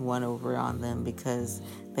not getting one over on them because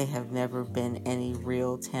they have never been any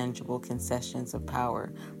real tangible concessions of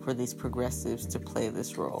power for these progressives to play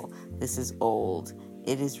this role. This is old.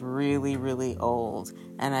 It is really, really old.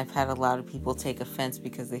 And I've had a lot of people take offense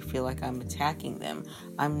because they feel like I'm attacking them.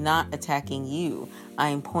 I'm not attacking you. I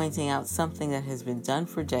am pointing out something that has been done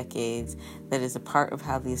for decades that is a part of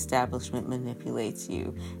how the establishment manipulates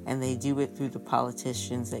you. And they do it through the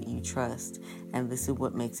politicians that you trust. And this is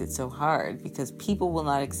what makes it so hard, because people will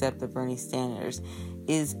not accept that Bernie Sanders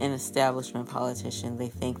is an establishment politician. They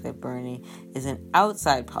think that Bernie is an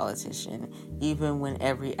outside politician, even when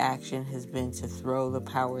every action has been to throw the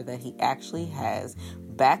power that he actually has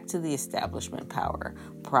back to the establishment power,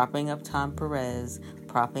 propping up Tom Perez,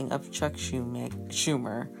 propping up Chuck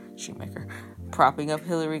Schumacher, propping up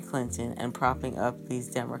Hillary Clinton and propping up these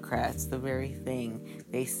Democrats, the very thing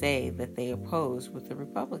they say that they oppose with the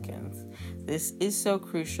Republicans. This is so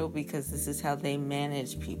crucial because this is how they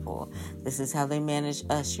manage people. This is how they manage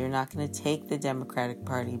us. You're not going to take the Democratic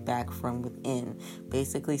Party back from within,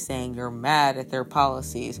 basically saying you're mad at their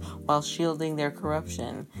policies while shielding their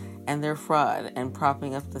corruption and their fraud and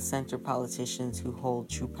propping up the center politicians who hold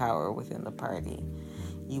true power within the party.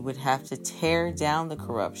 You would have to tear down the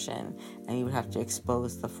corruption and you would have to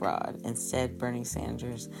expose the fraud. Instead, Bernie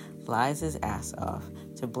Sanders lies his ass off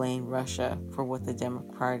to blame Russia for what the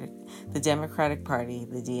Democratic Party,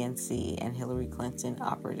 the DNC, and Hillary Clinton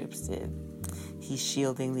operatives did. He's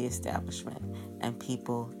shielding the establishment, and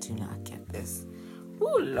people do not get this.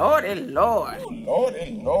 Ooh, Lordy Lord. Ooh,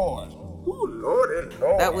 Lordy Lord. Ooh, Lordy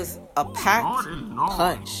Lord. That was a packed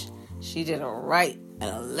punch. She did a right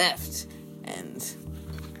and a left, and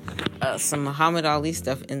some Muhammad Ali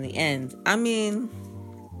stuff in the end. I mean,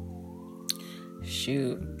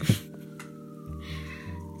 shoot.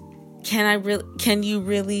 Can you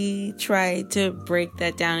really try to break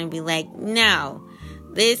that down and be like, no,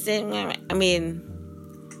 this is, I mean,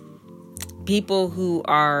 people who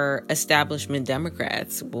are establishment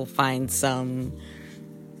Democrats will find some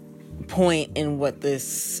point in what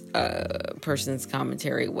this person's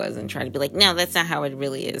commentary was and try to be like, no, that's not how it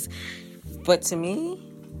really is. But to me,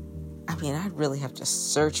 I mean, I'd really have to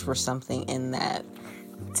search for something in that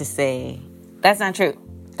to say, that's not true.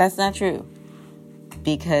 That's not true.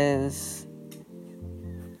 Because,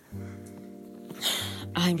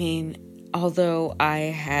 I mean, although I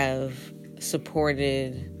have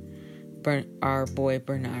supported our boy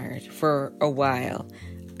Bernard for a while,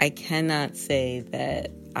 I cannot say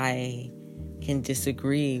that I can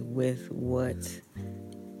disagree with what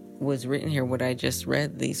was written here, what I just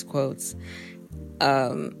read, these quotes.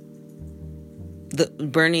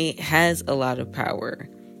 Bernie has a lot of power,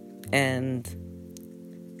 and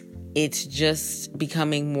it's just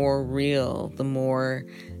becoming more real the more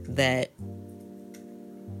that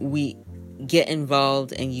we get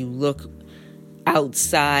involved and you look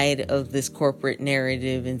outside of this corporate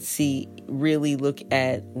narrative and really look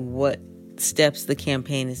at what steps the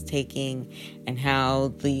campaign is taking and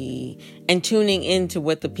and tuning into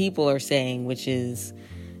what the people are saying, which is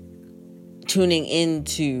tuning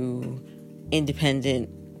into independent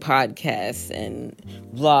podcasts and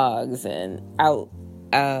vlogs and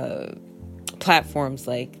platforms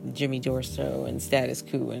like Jimmy Dorso and Status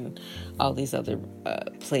Quo and all these other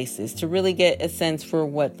places to really get a sense for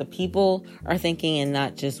what the people are thinking and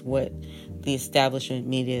not just what the establishment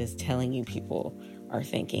media is telling you people are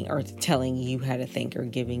thinking or telling you how to think or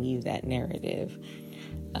giving you that narrative.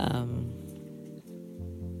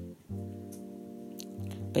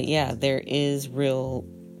 But yeah, there is real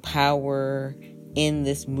power in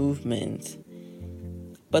this movement.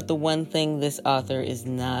 But the one thing this author is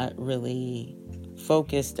not really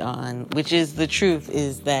focused on, which is the truth,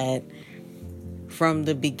 is that from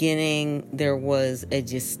the beginning there was a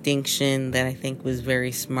distinction that I think was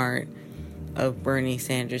very smart of Bernie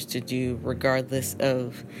Sanders to do, regardless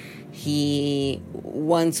of he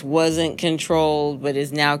once wasn't controlled but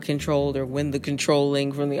is now controlled, or when the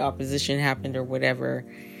controlling from the opposition happened or whatever.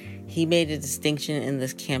 He made a distinction in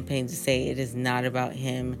this campaign to say it is not about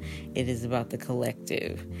him, it is about the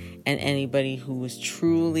collective. And anybody who was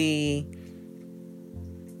truly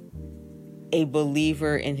a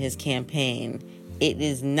believer in his campaign, it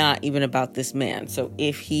is not even about this man. So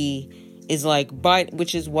if he is like Biden,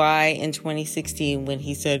 which is why in 2016 when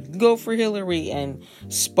he said go for Hillary and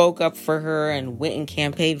spoke up for her and went and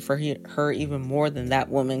campaigned for her even more than that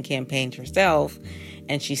woman campaigned herself,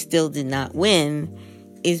 and she still did not win,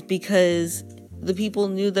 is because the people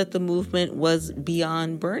knew that the movement was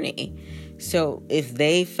beyond Bernie. So if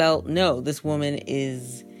they felt, no, this woman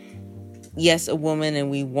is, yes, a woman,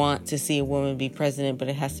 and we want to see a woman be president, but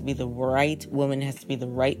it has to be the right woman, it has to be the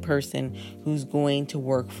right person who's going to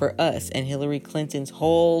work for us. And Hillary Clinton's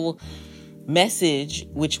whole message,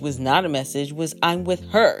 which was not a message, was I'm with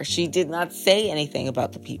her. She did not say anything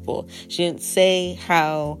about the people. She didn't say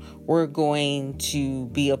how we're going to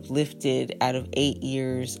be uplifted out of 8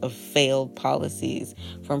 years of failed policies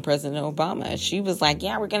from President Obama. She was like,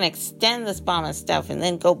 yeah, we're going to extend this Obama stuff and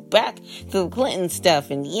then go back to the Clinton stuff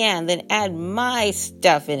and then add my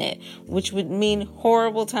stuff in it, which would mean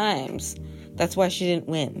horrible times. That's why she didn't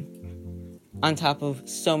win, on top of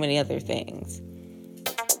so many other things.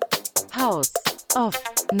 House of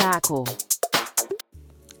Knuckle.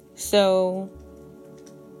 So,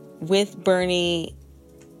 with Bernie,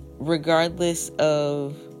 regardless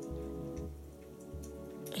of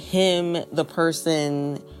him, the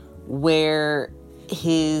person, where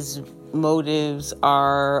his motives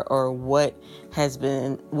are, or what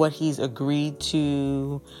he's agreed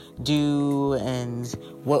to do, and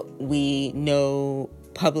what we know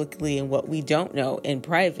publicly and what we don't know in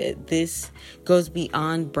private. This goes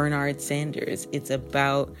beyond Bernard Sanders. It's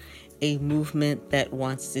about a movement that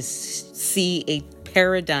wants to see a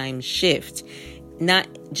paradigm shift, not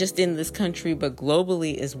just in this country, but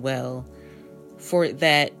globally as well, for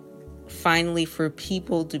that finally for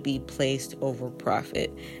people to be placed over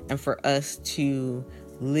profit, and for us to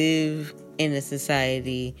live in a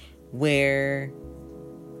society where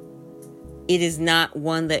it is not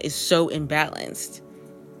one that is so imbalanced,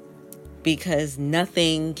 because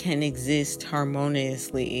nothing can exist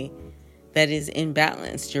harmoniously that is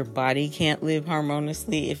imbalanced. Your body can't live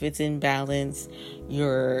harmoniously if it's imbalanced.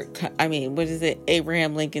 What is it?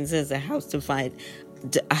 Abraham Lincoln says a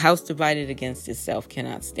house divided against itself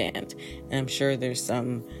cannot stand. And I'm sure there's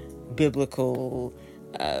some biblical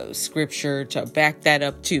scripture to back that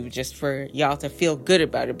up too, just for y'all to feel good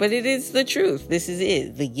about it. But it is the truth. This is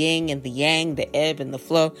it. The yin and the yang, the ebb and the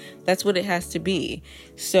flow. That's what it has to be.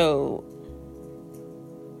 So,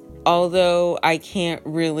 although I can't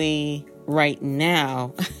really right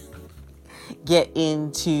now get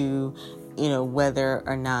into, whether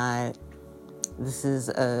or not this is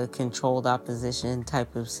a controlled opposition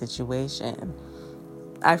type of situation,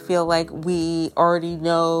 I feel like we already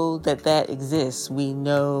know that exists. We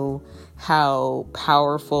know how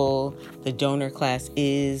powerful the donor class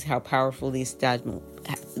is, how powerful the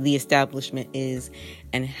establishment is,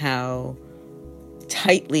 and how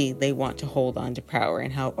tightly they want to hold on to power,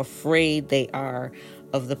 and how afraid they are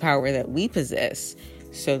of the power that we possess.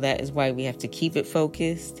 So that is why we have to keep it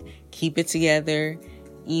focused, keep it together.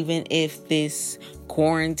 Even if this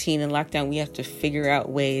quarantine and lockdown, we have to figure out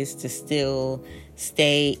ways to still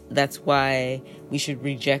stay. That's why we should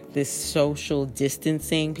reject this social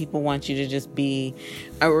distancing. People want you to just be,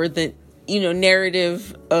 or the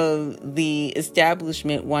narrative of the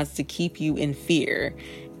establishment wants to keep you in fear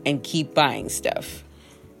and keep buying stuff.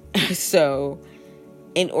 So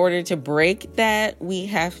in order to break that, we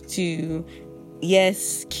have to,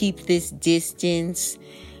 yes, keep this distance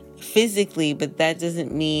physically, but that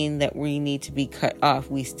doesn't mean that we need to be cut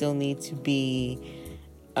off. We still need to be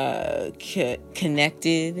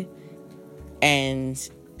connected, and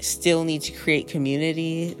still need to create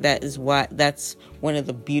community. That's one of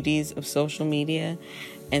the beauties of social media,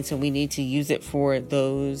 and so we need to use it for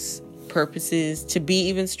those purposes to be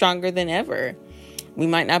even stronger than ever. We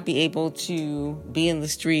might not be able to be in the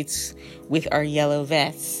streets with our yellow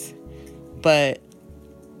vests, but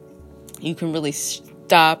you can really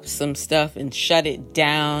stop some stuff and shut it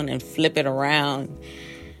down and flip it around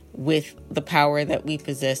with the power that we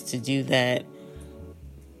possess to do that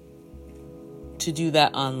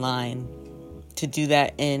online, to do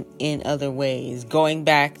that in other ways. Going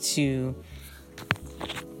back to,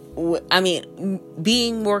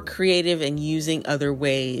 being more creative and using other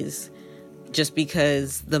ways, just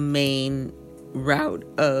because the main route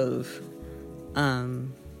of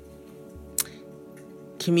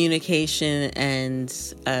communication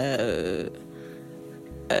and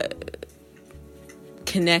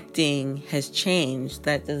connecting has changed,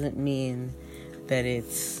 that doesn't mean that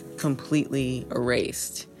it's completely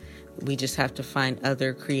erased. We just have to find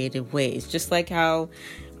other creative ways. Just like how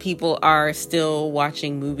people are still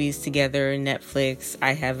watching movies together on Netflix.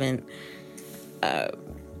 I haven't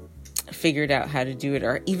figured out how to do it,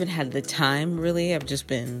 or even had the time, really. I've just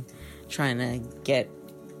been trying to get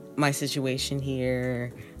my situation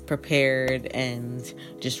here prepared and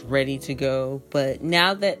just ready to go. But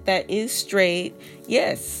now that is straight,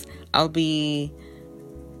 yes, I'll be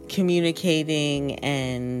communicating,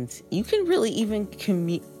 and you can really even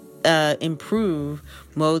improve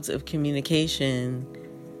modes of communication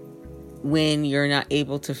when you're not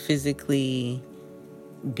able to physically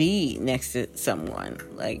be next to someone,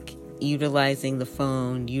 like utilizing the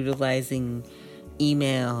phone, utilizing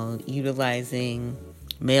email, utilizing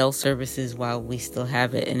mail services while we still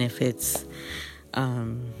have it. And if it's,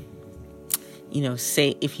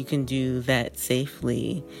 say if you can do that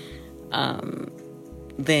safely,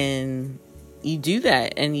 then you do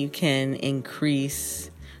that, and you can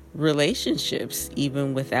increase relationships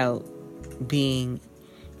even without being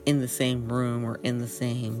in the same room or in the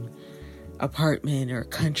same apartment or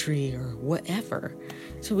country or whatever.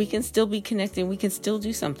 So we can still be connected. We can still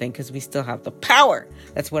do something because we still have the power.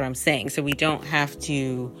 That's what I'm saying. So we don't have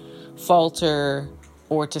to falter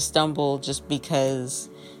or to stumble just because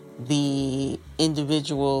the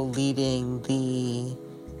individual leading the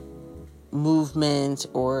movement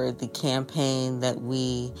or the campaign that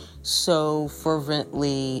we so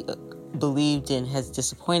fervently believed in has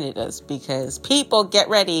disappointed us, because people, get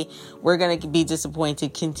ready, we're going to be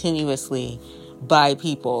disappointed continuously by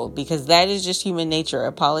people, because that is just human nature.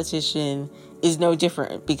 A politician is no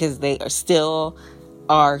different, because they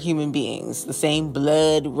are human beings. The same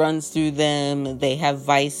blood runs through them. They have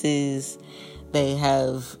vices. They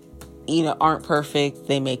aren't perfect.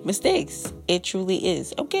 They make mistakes. It truly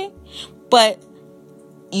is. Okay. But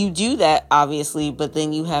you do that, obviously, but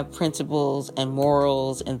then you have principles and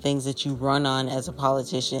morals and things that you run on as a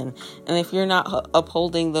politician. And if you're not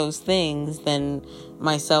upholding those things, then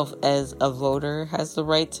myself as a voter has the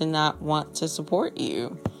right to not want to support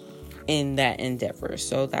you in that endeavor.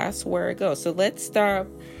 So that's where it goes. So let's start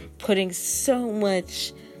putting so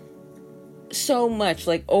much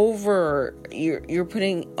like over, you're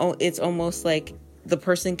putting, it's almost like the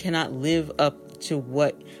person cannot live up to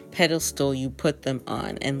what pedestal you put them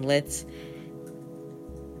on. And let's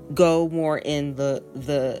go more in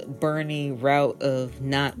the Bernie route of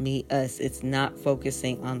not me, us. It's not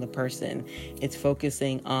focusing on the person. It's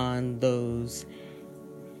focusing on those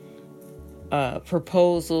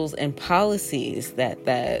proposals and policies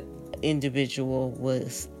that individual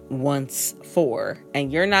was once for.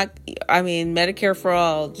 And you're not, Medicare for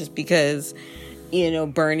all, just because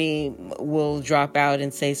Bernie will drop out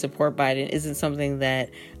and say support Biden, isn't something that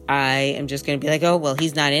I am just going to be like, oh, well,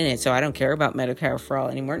 he's not in it, so I don't care about Medicare for all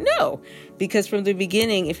anymore. No, because from the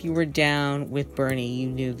beginning, if you were down with Bernie, you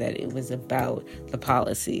knew that it was about the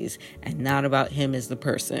policies and not about him as the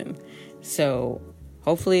person. So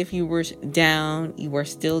hopefully if you were down, you are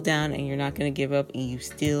still down, and you're not going to give up, and you're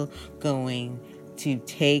still going to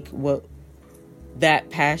take that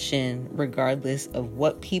passion, regardless of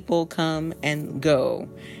what people come and go,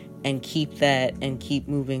 and keep that and keep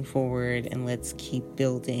moving forward. And let's keep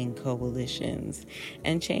building coalitions,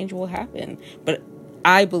 and change will happen. But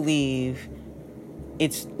I believe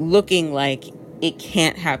it's looking like it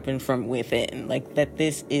can't happen from within, like that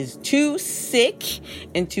this is too sick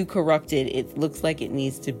and too corrupted. It looks like it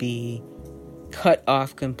needs to be cut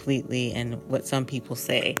off completely, and what some people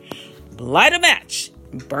say, light a match,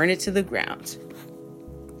 burn it to the ground.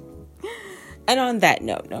 And on that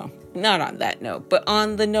note, no, not on that note, but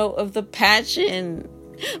on the note of the passion,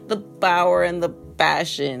 the power and the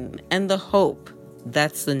passion and the hope,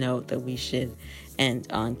 that's the note that we should end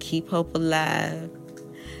on. Keep hope alive.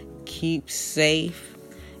 Keep safe.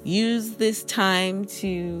 Use this time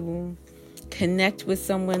to connect with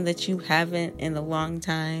someone that you haven't in a long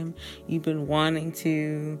time. You've been wanting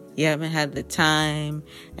to, you haven't had the time,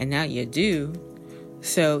 and now you do.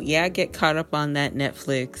 So yeah, get caught up on that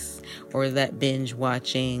Netflix or that binge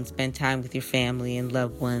watching. Spend time with your family and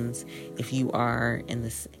loved ones if you are in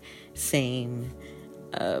the same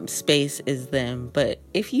space as them. But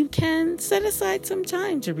if you can, set aside some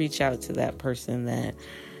time to reach out to that person that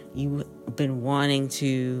you've been wanting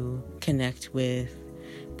to connect with,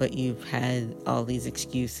 but you've had all these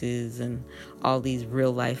excuses and all these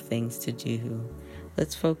real life things to do.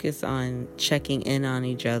 Let's focus on checking in on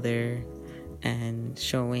each other and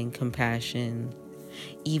showing compassion,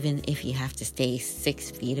 even if you have to stay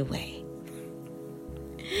 6 feet away.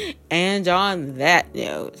 And on that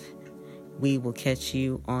note, we will catch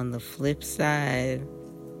you on the flip side.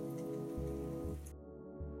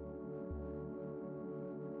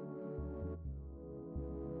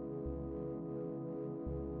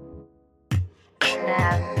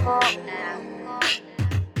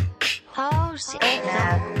 House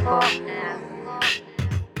Echo.